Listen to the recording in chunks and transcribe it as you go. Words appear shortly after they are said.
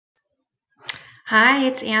Hi,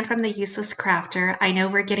 it's Anne from the Useless Crafter. I know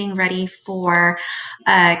we're getting ready for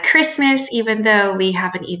Christmas, even though we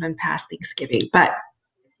haven't even passed Thanksgiving, but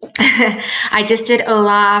I just did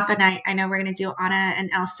Olaf, and I know we're going to do Anna and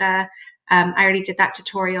Elsa. I already did that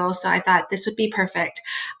tutorial, so I thought this would be perfect.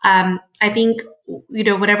 I think,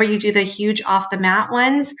 whenever you do the huge off the mat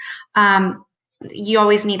ones, you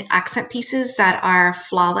always need accent pieces that are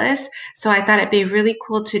flawless. So I thought it'd be really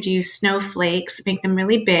cool to do snowflakes, make them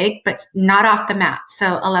really big, but not off the mat. So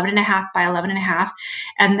 11.5 by 11.5.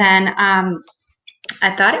 And then I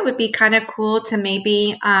thought it would be kind of cool to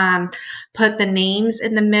maybe put the names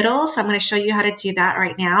in the middle. So I'm going to show you how to do that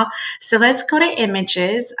right now. So let's go to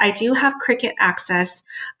images. I do have Cricut access.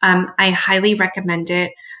 I highly recommend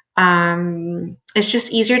it. It's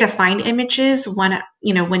just easier to find images when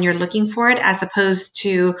you're looking for it, as opposed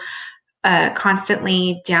to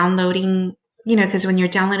constantly downloading, because when you're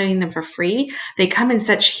downloading them for free, they come in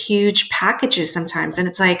such huge packages sometimes. And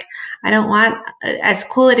it's like, I don't want, as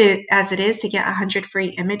cool as it is to get 100 free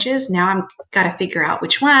images, now I'm got to figure out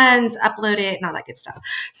which ones, upload it, and all that good stuff.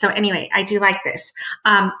 So anyway, I do like this.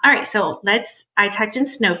 All right, so I typed in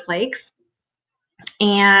snowflakes.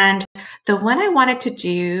 And the one I wanted to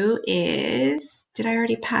do is, did I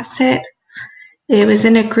already pass it? It was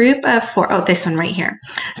in a group of 4. Oh, this one right here.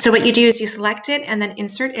 So what you do is you select it and then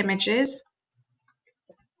insert images.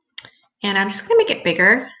 And I'm just going to make it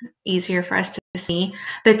bigger, easier for us to see.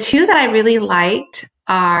 The two that I really liked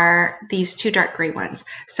are these two dark gray ones.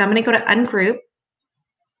 So I'm going to go to ungroup.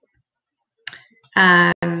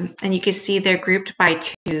 And you can see they're grouped by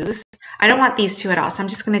twos. I don't want these two at all, so I'm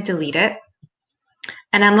just going to delete it.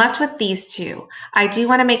 And I'm left with these two. I do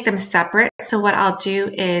want to make them separate. So what I'll do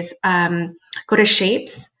is go to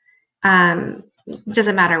shapes. It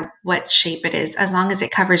doesn't matter what shape it is, as long as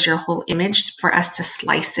it covers your whole image for us to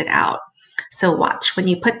slice it out. So watch, when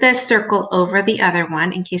you put this circle over the other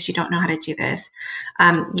one, in case you don't know how to do this,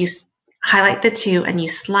 you highlight the two and you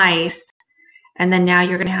slice, and then now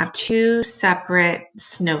you're going to have two separate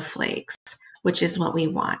snowflakes, which is what we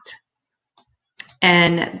want.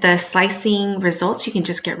 And the slicing results you can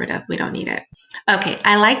just get rid of. We don't need it. Okay,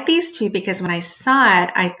 I like these two because when I saw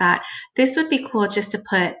it, I thought this would be cool just to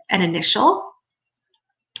put an initial.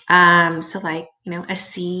 So like, a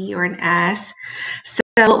C or an S. So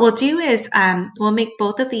what we'll do is we'll make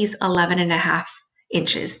both of these 11.5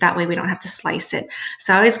 inches. That way we don't have to slice it.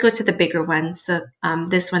 So I always go to the bigger one. So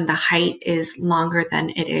this one, the height is longer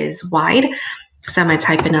than it is wide. So I'm going to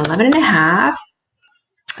type in 11.5.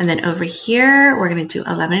 And then over here, we're going to do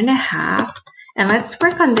 11.5. And let's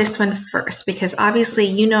work on this one first, because obviously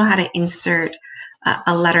you know how to insert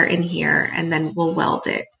a letter in here, and then we'll weld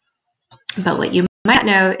it. But what you might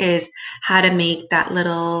know is how to make that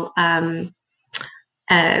little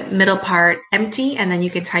middle part empty, and then you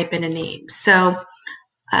can type in a name. So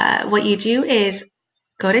what you do is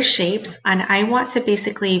go to shapes, and I want to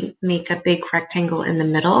basically make a big rectangle in the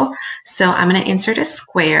middle. So I'm going to insert a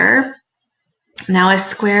square. Now a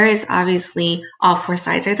square is obviously all 4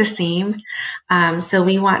 sides are the same. So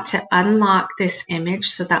we want to unlock this image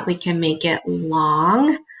so that we can make it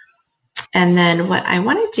long. And then what I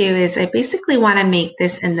want to do is I basically want to make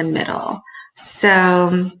this in the middle.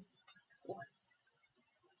 So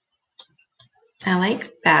I like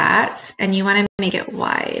that. And you want to make it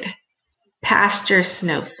wide. Past your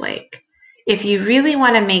snowflake. If you really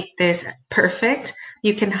want to make this perfect,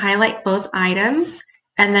 you can highlight both items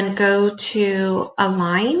and then go to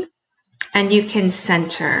align, and you can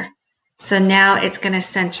center. So now it's going to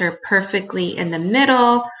center perfectly in the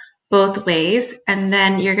middle both ways, and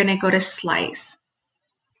then you're going to go to slice.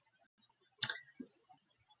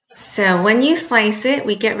 So when you slice it,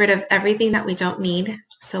 we get rid of everything that we don't need.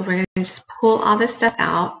 So we're going to just pull all this stuff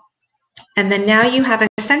out, and then now you have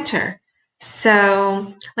a center.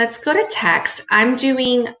 So let's go to text. I'm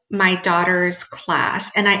doing my daughter's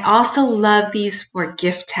class, and I also love these for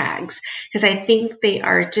gift tags because I think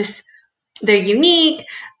they're unique.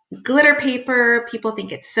 Glitter paper, people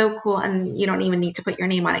think it's so cool, and you don't even need to put your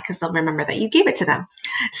name on it because they'll remember that you gave it to them.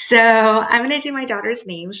 So I'm going to do my daughter's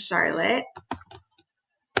name, Charlotte.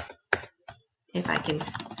 If I can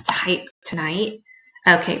type tonight.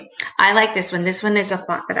 Okay, I like this one. This one is a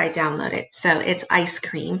font that I downloaded. So it's Ice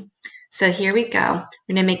Cream. So here we go.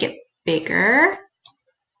 We're going to make it bigger.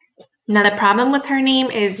 Now the problem with her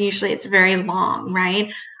name is usually it's very long,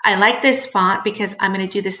 right? I like this font because I'm going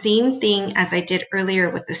to do the same thing as I did earlier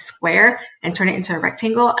with the square and turn it into a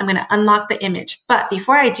rectangle. I'm going to unlock the image. But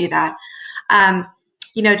before I do that,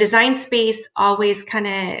 Design Space always kind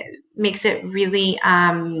of makes it really,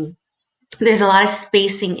 there's a lot of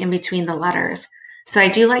spacing in between the letters. So I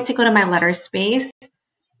do like to go to my letter space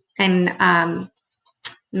and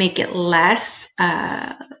make it less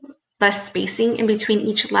spacing in between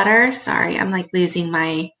each letter. Sorry, I'm like losing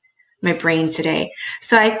my brain today.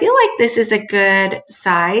 So I feel like this is a good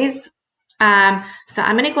size. So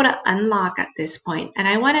I'm going to go to unlock at this point, and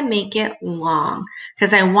I want to make it long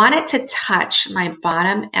because I want it to touch my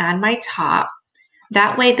bottom and my top.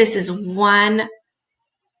 That way this is one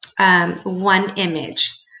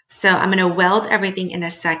image. So I'm going to weld everything in a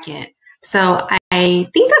second. So I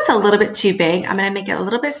think that's a little bit too big. I'm going to make it a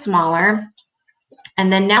little bit smaller.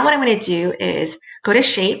 And then now what I'm going to do is go to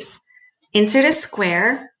shapes, insert a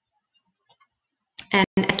square. And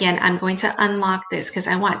again, I'm going to unlock this because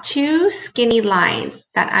I want two skinny lines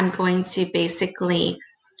that I'm going to basically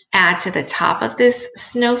add to the top of this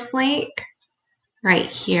snowflake right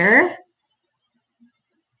here.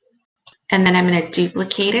 And then I'm going to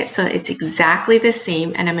duplicate it so it's exactly the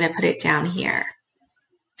same, and I'm going to put it down here.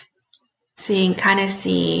 So you can kind of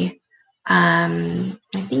see, I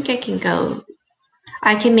think I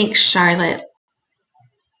can make Charlotte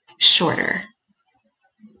shorter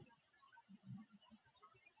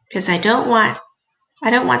because I don't want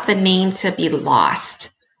the name to be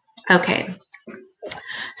lost. Okay,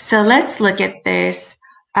 so let's look at this.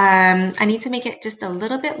 I need to make it just a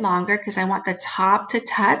little bit longer because I want the top to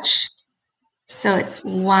touch. So it's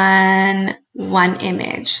one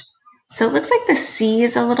image. So it looks like the C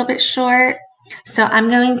is a little bit short. So I'm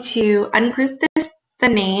going to ungroup the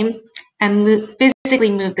name and physically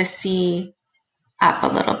move the C up a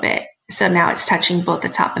little bit. So now it's touching both the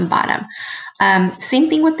top and bottom. Same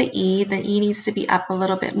thing with the E. The E needs to be up a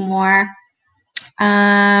little bit more.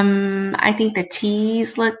 I think the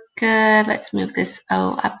T's look good. Let's move this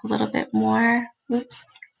O up a little bit more. Oops.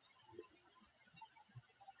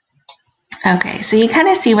 Okay, so you kind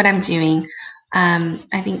of see what I'm doing.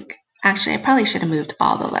 I think, actually, I probably should have moved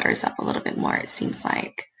all the letters up a little bit more, it seems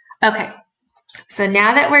like. Okay, so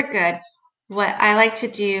now that we're good, what I like to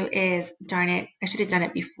do is, darn it, I should have done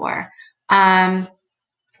it before.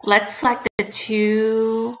 Let's select the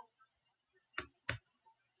two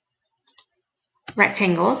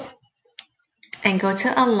rectangles and go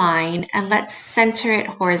to align, and let's center it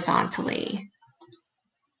horizontally.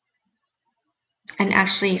 And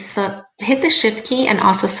actually hit the shift key and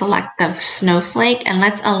also select the snowflake, and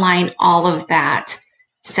let's align all of that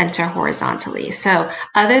center horizontally. So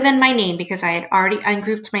other than my name, because I had already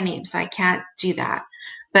ungrouped my name, so I can't do that.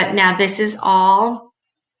 But now this is all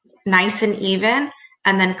nice and even,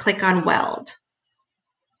 and then click on weld.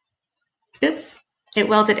 Oops, it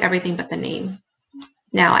welded everything but the name.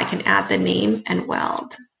 Now I can add the name and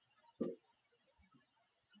weld.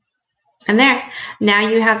 And there, now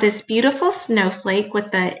you have this beautiful snowflake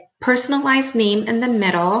with the personalized name in the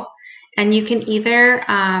middle. And you can either,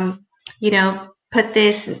 put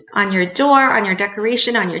this on your door, on your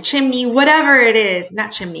decoration, on your chimney, whatever it is.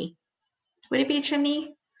 Not chimney. Would it be a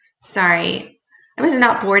chimney? Sorry, I was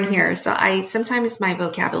not born here, so sometimes my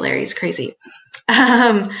vocabulary is crazy.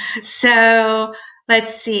 So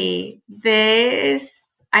let's see.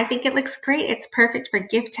 This, I think it looks great. It's perfect for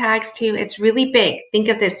gift tags too. It's really big. Think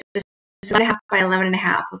of this. This is 1.5 by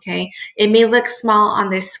 11.5. Okay, it may look small on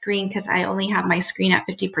this screen because I only have my screen at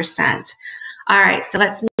 50%. All right, so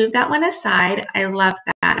let's move that one aside. I love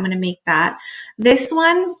that. I'm going to make that. This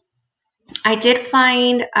one, I did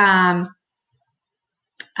find a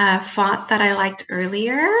font that I liked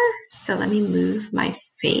earlier. So let me move my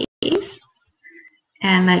face.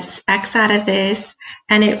 And let's X out of this.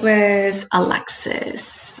 And it was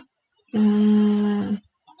Alexis. And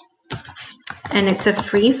it's a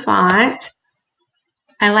free font.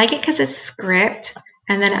 I like it because it's script.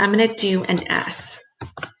 And then I'm going to do an S.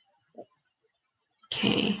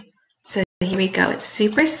 Okay. So here we go. It's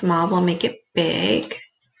super small. We'll make it big.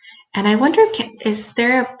 And I wonder, is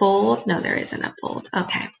there a bold? No, there isn't a bold.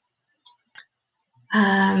 Okay.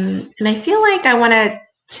 And I feel like I want to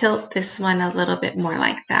tilt this one a little bit more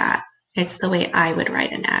like that. It's the way I would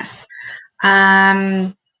write an S.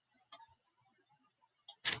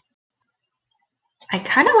 I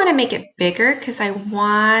kind of want to make it bigger because I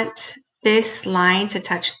want this line to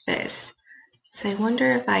touch this. So I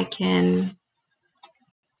wonder if I can,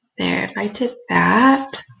 there, if I did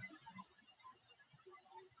that.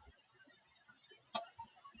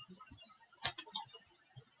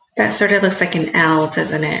 That sort of looks like an L,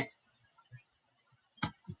 doesn't it?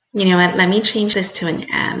 You know what, let me change this to an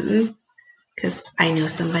M because I know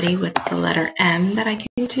somebody with the letter M that I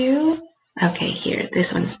can do. Okay, here,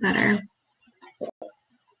 this one's better.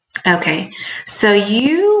 Okay, so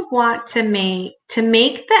you want to make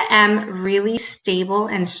the M really stable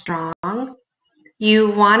and strong,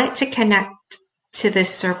 you want it to connect to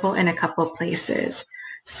this circle in a couple places.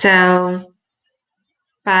 So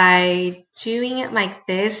by doing it like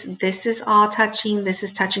this is all touching, this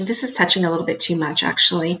is touching a little bit too much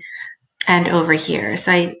actually, and over here.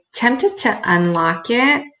 So I attempted to unlock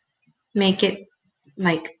it, make it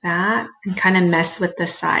like that, and kind of mess with the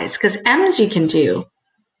size, because M's you can do.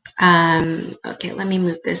 Okay, let me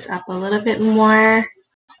move this up a little bit more.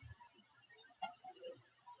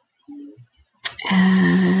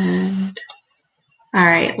 And all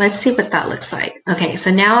right, let's see what that looks like. Okay,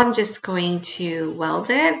 so now I'm just going to weld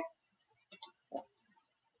it.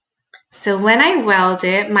 So when I weld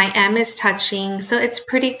it, my M is touching, so it's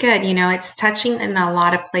pretty good. You know, it's touching in a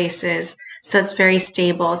lot of places, so it's very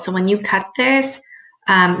stable. So when you cut this,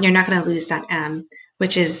 you're not going to lose that M,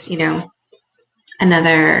 which is, you know,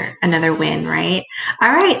 another win, right?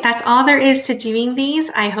 All right, that's all there is to doing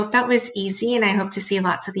these. I hope that was easy, and I hope to see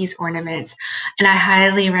lots of these ornaments. And I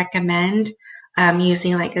highly recommend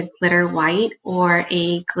using like a glitter white or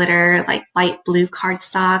a glitter like light blue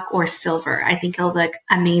cardstock or silver. I think it'll look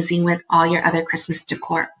amazing with all your other Christmas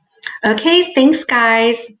decor. Okay, thanks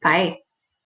guys. Bye.